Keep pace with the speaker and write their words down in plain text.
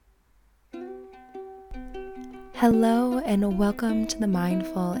Hello, and welcome to the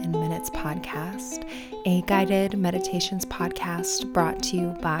Mindful in Minutes podcast, a guided meditations podcast brought to you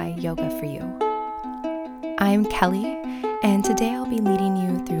by Yoga for You. I'm Kelly, and today I'll be leading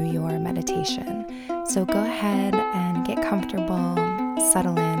you through your meditation. So go ahead and get comfortable,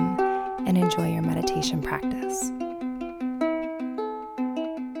 settle in, and enjoy your meditation practice.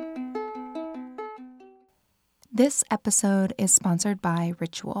 This episode is sponsored by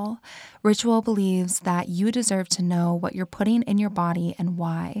Ritual. Ritual believes that you deserve to know what you're putting in your body and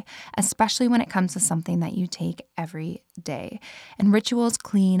why, especially when it comes to something that you take every day. And Ritual's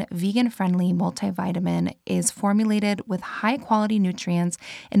clean, vegan-friendly multivitamin is formulated with high-quality nutrients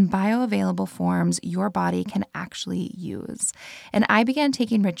in bioavailable forms your body can actually use. And I began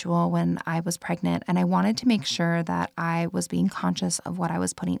taking Ritual when I was pregnant, and I wanted to make sure that I was being conscious of what I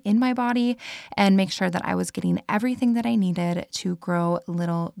was putting in my body and make sure that I was getting everything that I needed to grow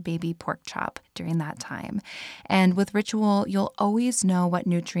little baby pork chop during that time. And with Ritual, you'll always know what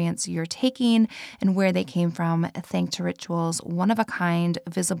nutrients you're taking and where they came from, thanks to Ritual's one-of-a-kind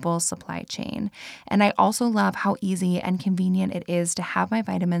visible supply chain. And I also love how easy and convenient it is to have my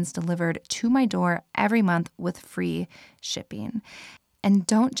vitamins delivered to my door every month with free shipping. And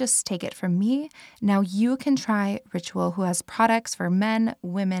don't just take it from me. Now you can try Ritual, who has products for men,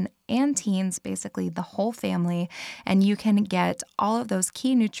 women, and teens, basically the whole family, and you can get all of those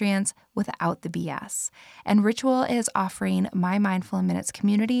key nutrients without the BS. And Ritual is offering my Mindful in Minutes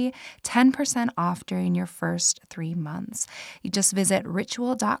community 10% off during your first 3 months. You just visit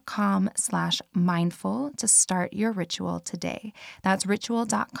ritual.com/mindful to start your ritual today. That's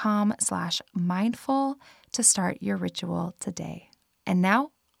ritual.com/mindful to start your ritual today. And now,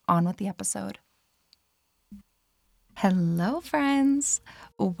 on with the episode. Hello, friends.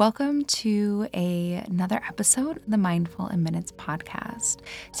 Welcome to another episode of the Mindful in Minutes podcast.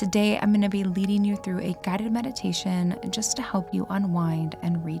 Today, I'm going to be leading you through a guided meditation just to help you unwind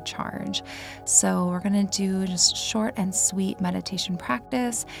and recharge. So we're going to do just short and sweet meditation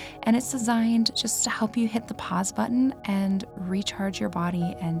practice, and it's designed just to help you hit the pause button and recharge your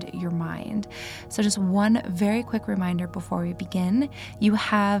body and your mind. So just one very quick reminder before we begin, you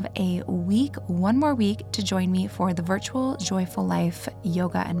have one more week to join me for the virtual Joyful Life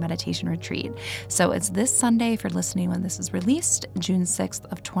Yoga and Meditation Retreat. So it's this Sunday, if you're listening when this is released, June 6th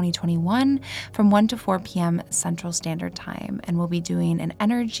of 2021, from 1 to 4 p.m. Central Standard Time. And we'll be doing an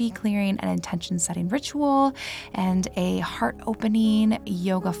energy clearing and intention setting ritual and a heart-opening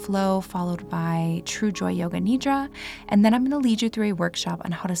yoga flow followed by True Joy Yoga Nidra. And then I'm going to lead you through a workshop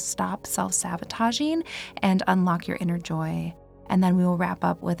on how to stop self-sabotaging and unlock your inner joy. And then we will wrap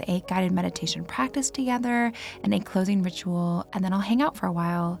up with a guided meditation practice together and a closing ritual. And then I'll hang out for a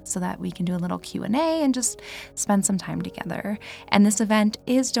while so that we can do a little Q&A and just spend some time together. And this event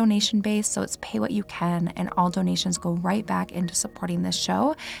is donation-based, so it's pay what you can. And all donations go right back into supporting this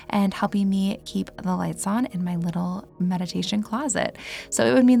show and helping me keep the lights on in my little meditation closet. So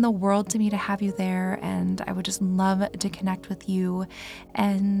it would mean the world to me to have you there. And I would just love to connect with you.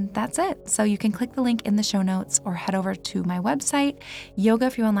 And that's it. So you can click the link in the show notes or head over to my website,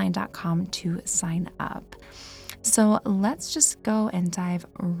 yogaforyouonline.com, to sign up. So let's just go and dive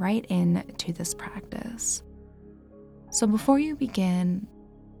right into this practice. So before you begin,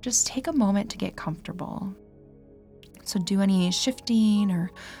 just take a moment to get comfortable. So do any shifting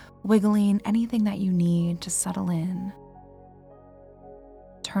or wiggling, anything that you need to settle in.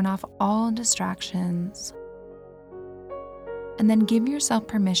 Turn off all distractions. And then give yourself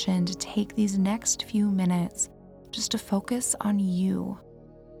permission to take these next few minutes just to focus on you.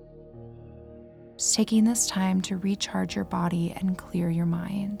 Just taking this time to recharge your body and clear your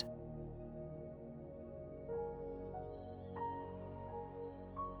mind.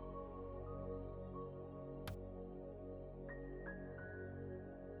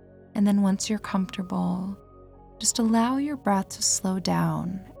 And then once you're comfortable, just allow your breath to slow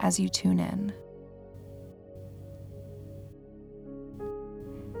down as you tune in.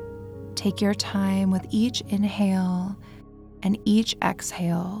 Take your time with each inhale and each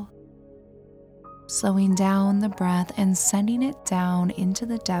exhale, slowing down the breath and sending it down into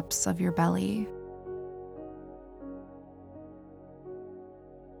the depths of your belly.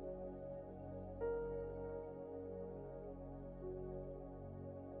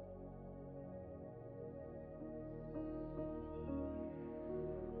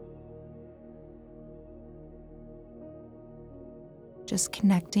 Just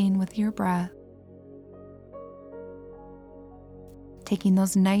connecting with your breath. Taking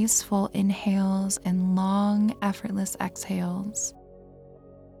those nice full inhales and long, effortless exhales.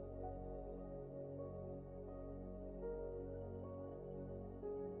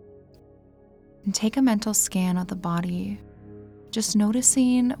 And take a mental scan of the body, just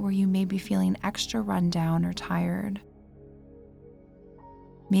noticing where you may be feeling extra run down or tired.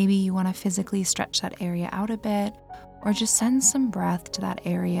 Maybe you want to physically stretch that area out a bit, or just send some breath to that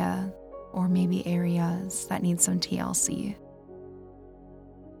area, or maybe areas that need some TLC.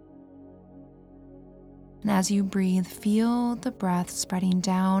 And as you breathe, feel the breath spreading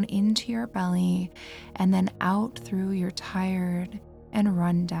down into your belly and then out through your tired and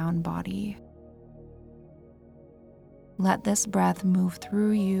run down body. Let this breath move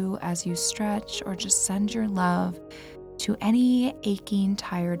through you as you stretch or just send your love to any aching,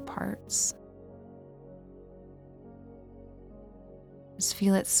 tired parts. Just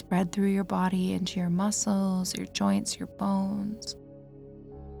feel it spread through your body into your muscles, your joints, your bones.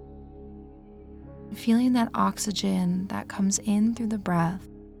 Feeling that oxygen that comes in through the breath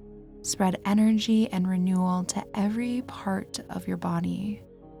spread energy and renewal to every part of your body.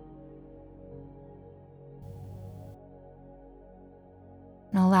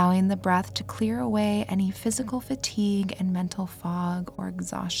 And allowing the breath to clear away any physical fatigue and mental fog or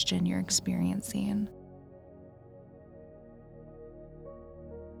exhaustion you're experiencing.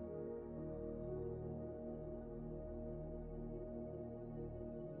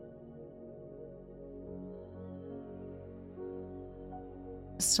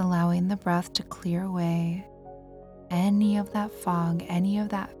 Just allowing the breath to clear away any of that fog, any of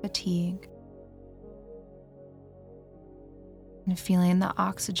that fatigue. And feeling the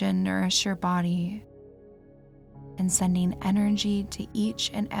oxygen nourish your body and sending energy to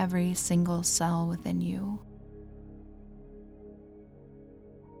each and every single cell within you.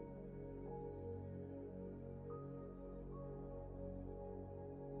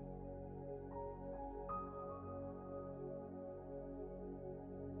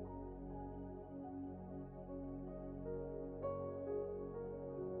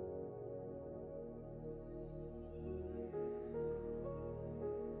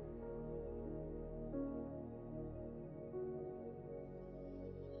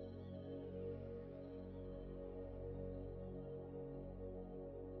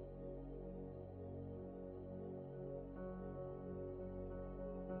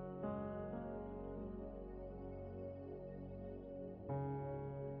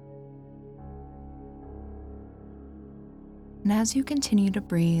 And as you continue to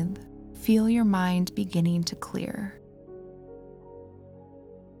breathe, feel your mind beginning to clear.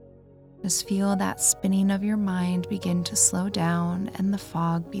 Just feel that spinning of your mind begin to slow down and the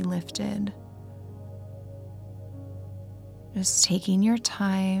fog be lifted. Just taking your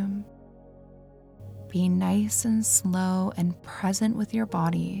time, being nice and slow and present with your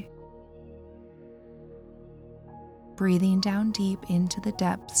body. Breathing down deep into the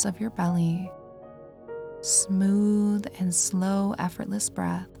depths of your belly. Smooth and slow, effortless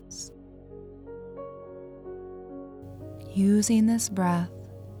breaths. Using this breath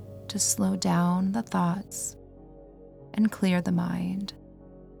to slow down the thoughts and clear the mind.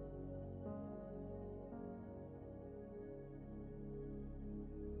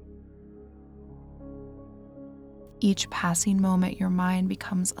 Each passing moment, your mind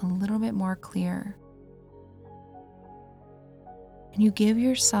becomes a little bit more clear. And you give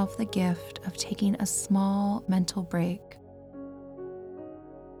yourself the gift of taking a small mental break.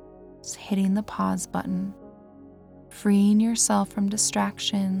 Just hitting the pause button, freeing yourself from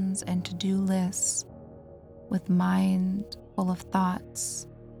distractions and to-do lists with mind full of thoughts,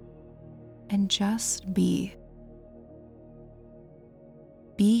 and just be.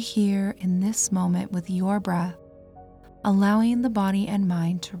 Be here in this moment with your breath, allowing the body and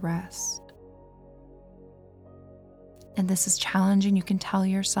mind to rest. And this is challenging. You can tell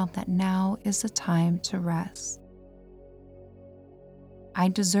yourself that now is the time to rest. I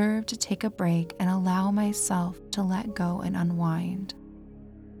deserve to take a break and allow myself to let go and unwind.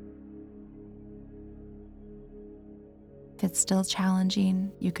 If it's still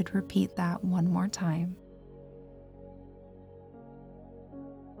challenging, you could repeat that one more time.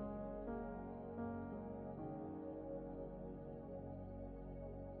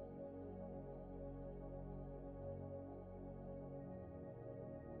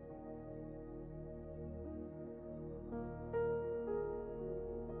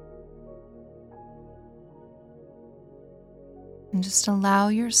 And just allow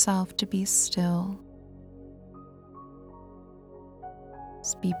yourself to be still.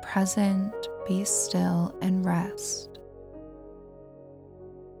 Just be present, be still, and rest.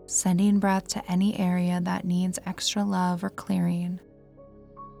 Sending breath to any area that needs extra love or clearing.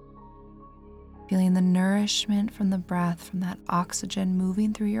 Feeling the nourishment from the breath, from that oxygen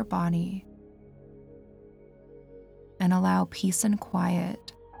moving through your body. And allow peace and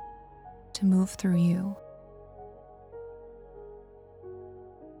quiet to to move through you.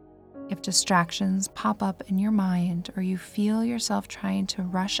 If distractions pop up in your mind or you feel yourself trying to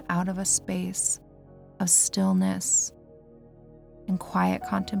rush out of a space of stillness and quiet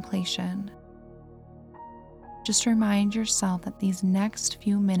contemplation, just remind yourself that these next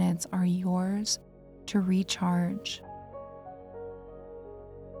few minutes are yours to recharge.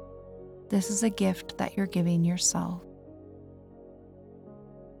 This is a gift that you're giving yourself.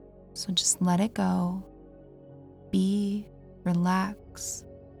 So just let it go, be, relax,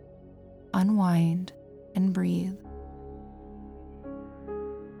 unwind, and breathe.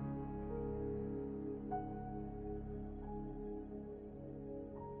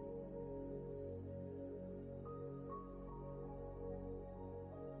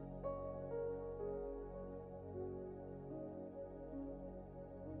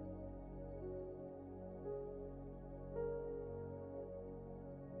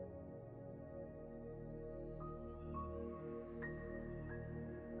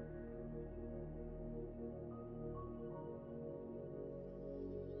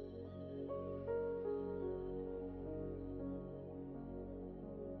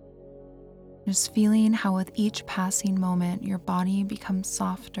 Just feeling how with each passing moment, your body becomes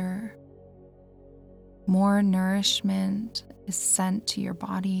softer. More nourishment is sent to your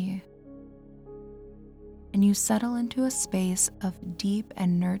body, and you settle into a space of deep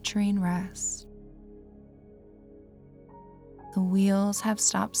and nurturing rest. The wheels have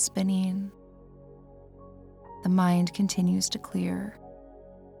stopped spinning. The mind continues to clear.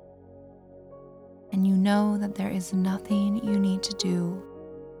 And you know that there is nothing you need to do.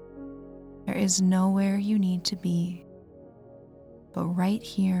 There is nowhere you need to be, but right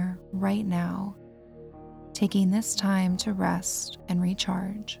here, right now, taking this time to rest and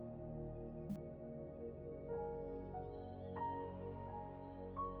recharge.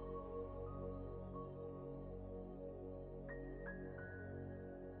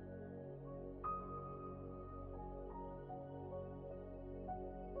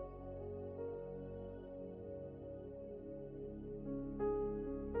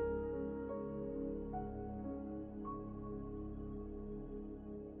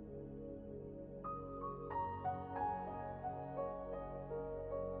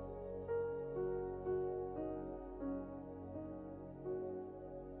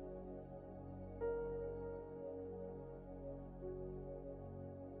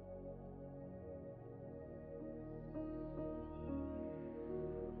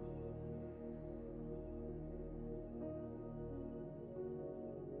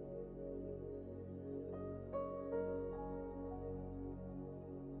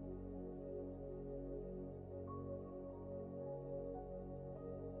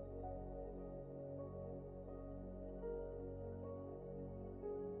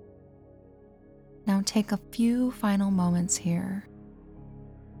 Now take a few final moments here,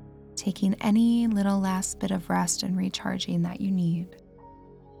 taking any little last bit of rest and recharging that you need.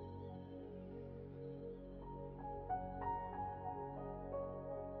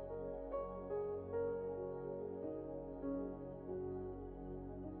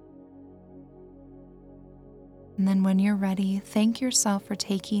 And then when you're ready, thank yourself for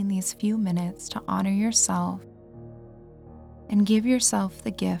taking these few minutes to honor yourself and give yourself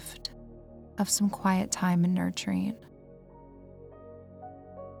the gift of some quiet time and nurturing.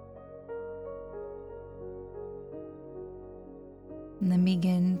 And then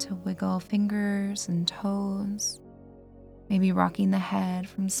begin to wiggle fingers and toes, maybe rocking the head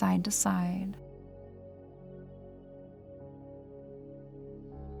from side to side.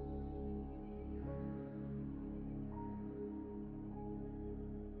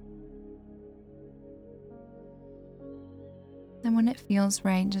 Then when it feels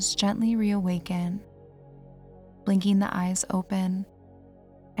right, just gently reawaken, blinking the eyes open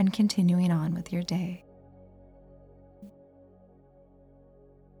and continuing on with your day.